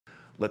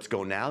Let's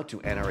go now to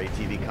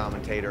NRATV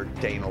commentator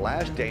Dana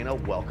Loesch. Dana,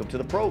 welcome to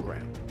the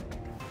program.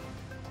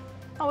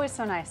 Always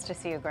so nice to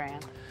see you,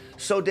 Grant.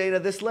 So, Dana,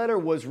 this letter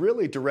was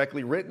really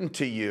directly written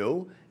to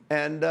you,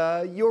 and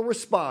your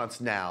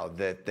response now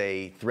that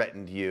they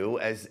threatened you,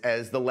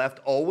 as the left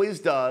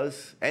always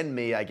does, and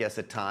me, I guess,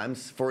 at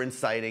times, for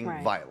inciting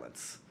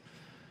violence.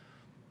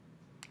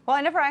 Well,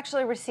 I never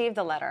actually received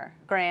the letter,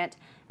 Grant.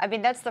 I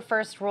mean, that's the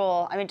first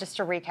rule. I mean, just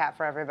to recap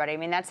for everybody, I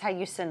mean, that's how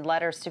you send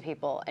letters to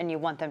people and you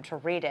want them to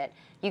read it.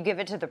 You give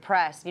it to the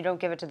press. You don't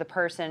give it to the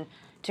person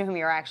to whom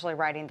you're actually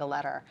writing the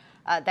letter.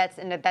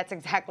 That's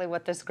exactly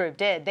what this group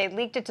did. They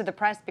leaked it to the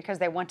press because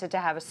they wanted to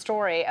have a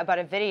story about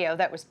a video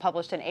that was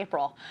published in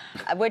April,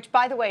 which,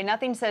 by the way,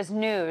 nothing says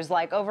news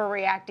like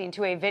overreacting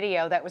to a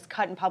video that was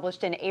cut and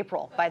published in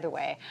April, by the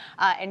way,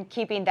 and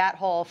keeping that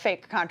whole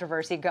fake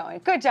controversy going.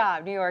 Good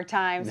job, New York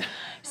Times.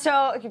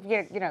 So,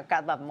 you know,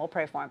 God love them. We'll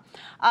pray for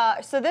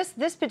them. So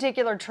this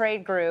particular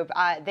trade group,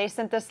 they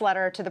sent this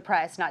letter to the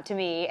press, not to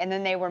me, and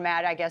then they were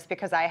mad, I guess,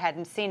 because I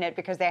hadn't seen it,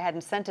 because they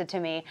hadn't sent it to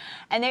me,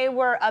 and they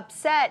were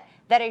upset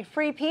that a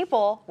free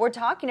people were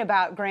talking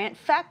about, Grant,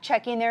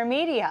 fact-checking their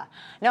media.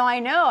 Now, I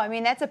know, I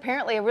mean, that's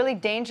apparently a really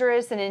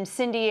dangerous and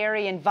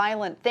incendiary and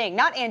violent thing.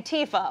 Not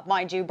Antifa,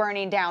 mind you,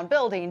 burning down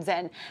buildings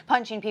and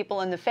punching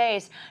people in the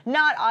face.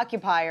 Not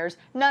occupiers,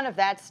 none of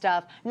that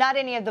stuff. Not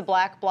any of the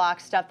black bloc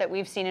stuff that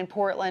we've seen in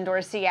Portland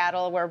or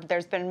Seattle, where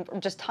there's been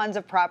just tons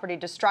of property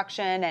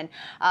destruction and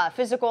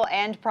physical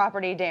and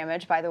property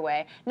damage, by the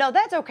way. No,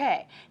 that's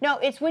okay. No,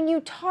 it's when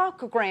you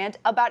talk, Grant,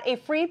 about a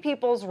free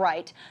people's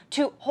right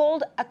to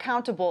hold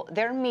accountable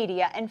their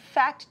media and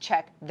fact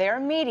check their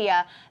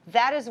media,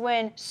 that is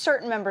when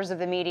certain members of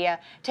the media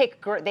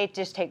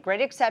just take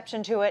great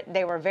exception to it.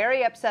 They were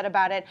very upset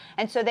about it,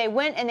 and so they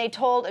went and they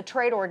told a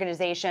trade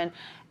organization.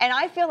 And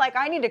I feel like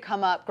I need to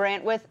come up,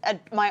 Grant, with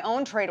my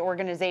own trade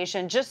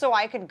organization, just so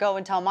I could go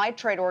and tell my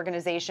trade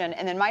organization,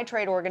 and then my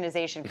trade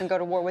organization can go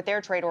to war with their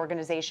trade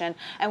organization,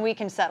 and we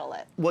can settle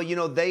it. Well, you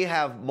know, they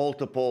have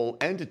multiple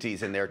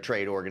entities in their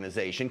trade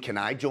organization. Can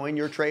I join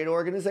your trade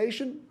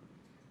organization?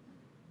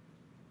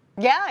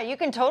 Yeah, you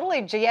can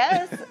totally,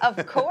 yes,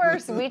 of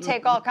course. We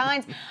take all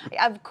kinds.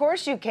 Of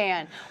course you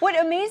can. What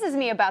amazes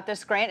me about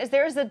this, Grant, is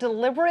there is a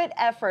deliberate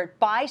effort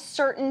by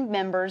certain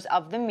members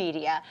of the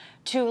media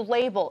to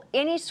label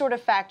any sort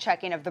of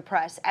fact-checking of the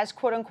press as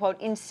quote-unquote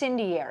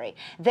incendiary.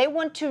 They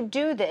want to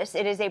do this.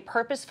 It is a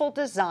purposeful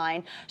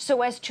design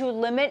so as to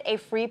limit a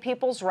free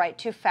people's right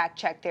to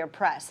fact-check their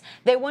press.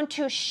 They want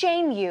to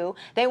shame you.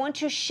 They want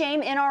to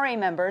shame NRA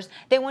members.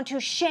 They want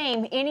to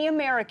shame any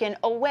American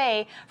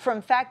away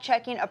from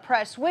fact-checking a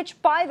press,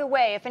 which, by the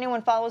way, if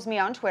anyone follows me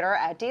on Twitter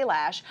at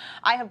 @DLash,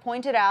 I have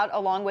pointed out,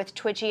 along with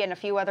Twitchy and a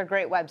few other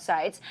great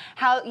websites,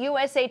 how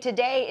USA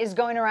Today is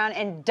going around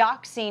and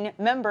doxing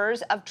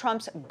members of Trump's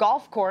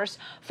golf course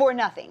for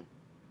nothing.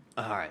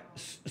 All right.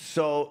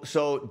 So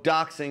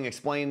doxing,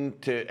 explain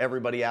to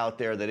everybody out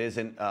there that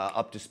isn't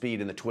up to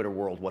speed in the Twitter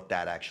world what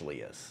that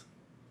actually is.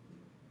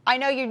 I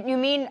know you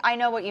mean, I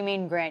know what you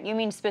mean, Grant. You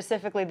mean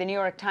specifically the New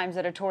York Times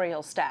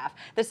editorial staff,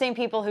 the same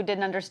people who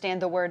didn't understand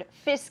the word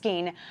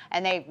fisking,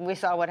 and we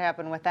saw what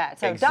happened with that.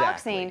 So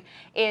exactly. Doxing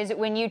is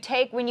when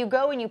you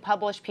go and you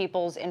publish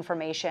people's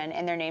information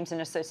and their names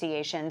and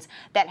associations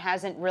that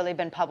hasn't really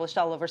been published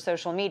all over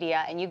social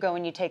media, and you go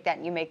and you take that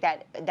and you make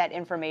that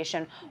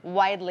information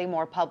widely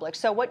more public.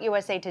 So what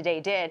USA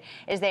Today did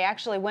is they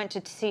actually went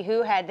to see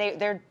who had,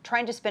 they're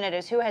trying to spin it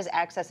as who has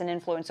access and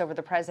influence over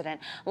the president.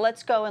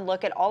 Let's go and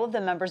look at all of the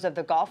members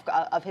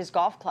of his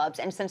golf clubs,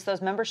 and since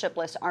those membership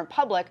lists aren't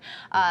public,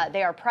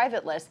 they are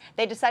private lists.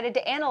 They decided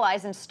to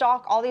analyze and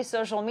stalk all these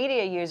social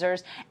media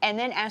users and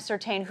then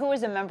ascertain who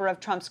is a member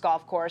of Trump's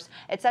golf course,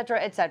 et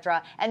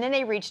cetera, and then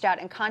they reached out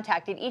and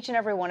contacted each and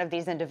every one of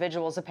these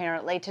individuals,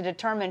 apparently, to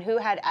determine who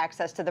had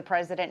access to the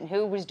president and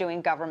who was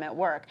doing government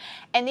work.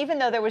 And even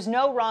though there was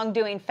no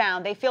wrongdoing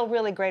found, they feel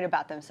really great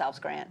about themselves,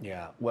 Grant.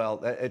 Yeah,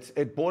 well,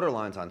 it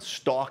borderlines on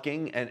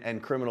stalking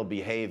and criminal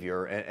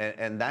behavior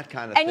and that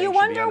kind of thing. And you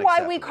wonder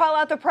why we call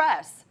out the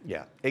press.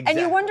 Yeah, exactly. And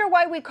you wonder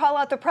why we call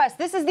out the press.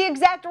 This is the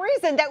exact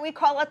reason that we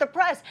call out the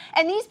press.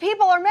 And these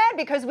people are mad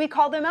because we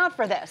call them out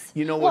for this.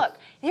 You know what? Look,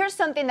 here's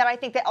something that I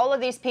think that all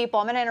of these people,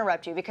 I'm going to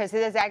interrupt you because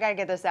I got to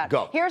get this out.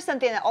 Go. Here's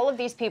something that all of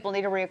these people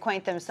need to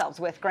reacquaint themselves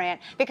with,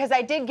 Grant, because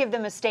I did give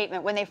them a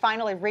statement when they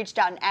finally reached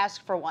out and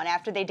asked for one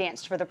after they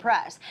danced for the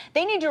press.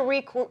 They need to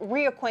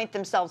reacquaint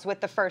themselves with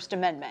the First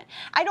Amendment.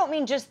 I don't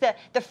mean just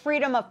the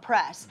freedom of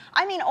press.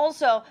 I mean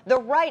also the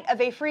right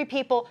of a free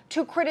people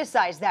to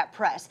criticize that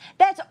press.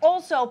 That's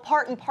also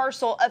part and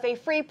parcel of a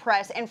free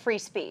press and free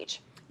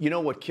speech. You know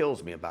what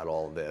kills me about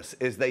all of this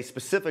is they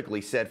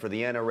specifically said for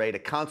the NRA to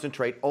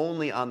concentrate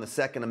only on the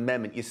Second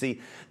Amendment. You see,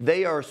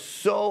 they are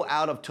so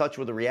out of touch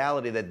with the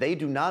reality that they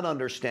do not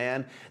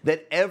understand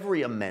that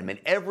every amendment,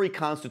 every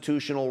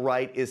constitutional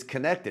right is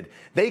connected.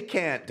 They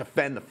can't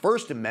defend the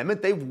First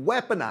Amendment. They've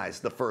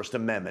weaponized the First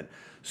Amendment.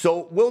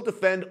 So we'll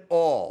defend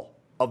all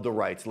of the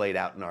rights laid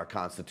out in our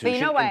Constitution,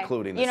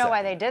 including the Second. You know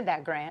why they did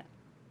that, Grant?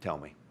 Tell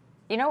me.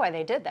 You know why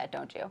they did that,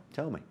 don't you?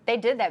 Tell me. They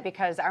did that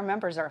because our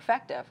members are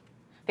effective.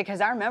 because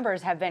our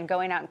members have been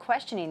going out and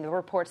questioning the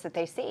reports that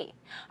they see.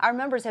 Our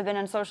members have been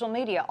on social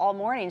media all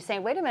morning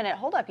saying, wait a minute,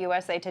 hold up,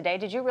 USA Today,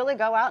 did you really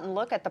go out and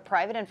look at the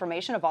private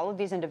information of all of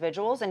these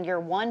individuals, and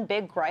your one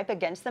big gripe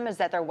against them is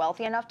that they're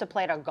wealthy enough to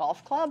play at a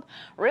golf club?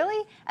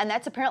 Really? And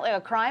that's apparently a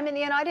crime in the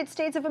United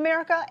States of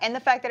America? And the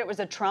fact that it was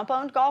a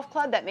Trump-owned golf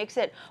club, that makes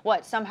it,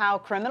 what, somehow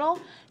criminal?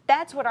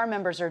 That's what our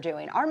members are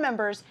doing. Our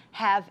members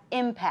have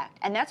impact,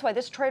 and that's why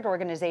this trade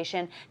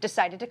organization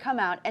decided to come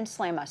out and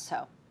slam us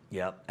so.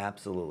 Yep,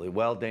 absolutely.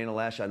 Well, Dana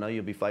Loesch, I know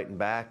you'll be fighting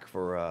back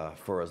for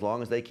as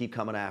long as they keep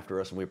coming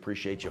after us, and we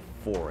appreciate you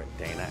for it,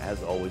 Dana.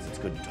 As always, it's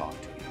good to talk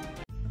to you.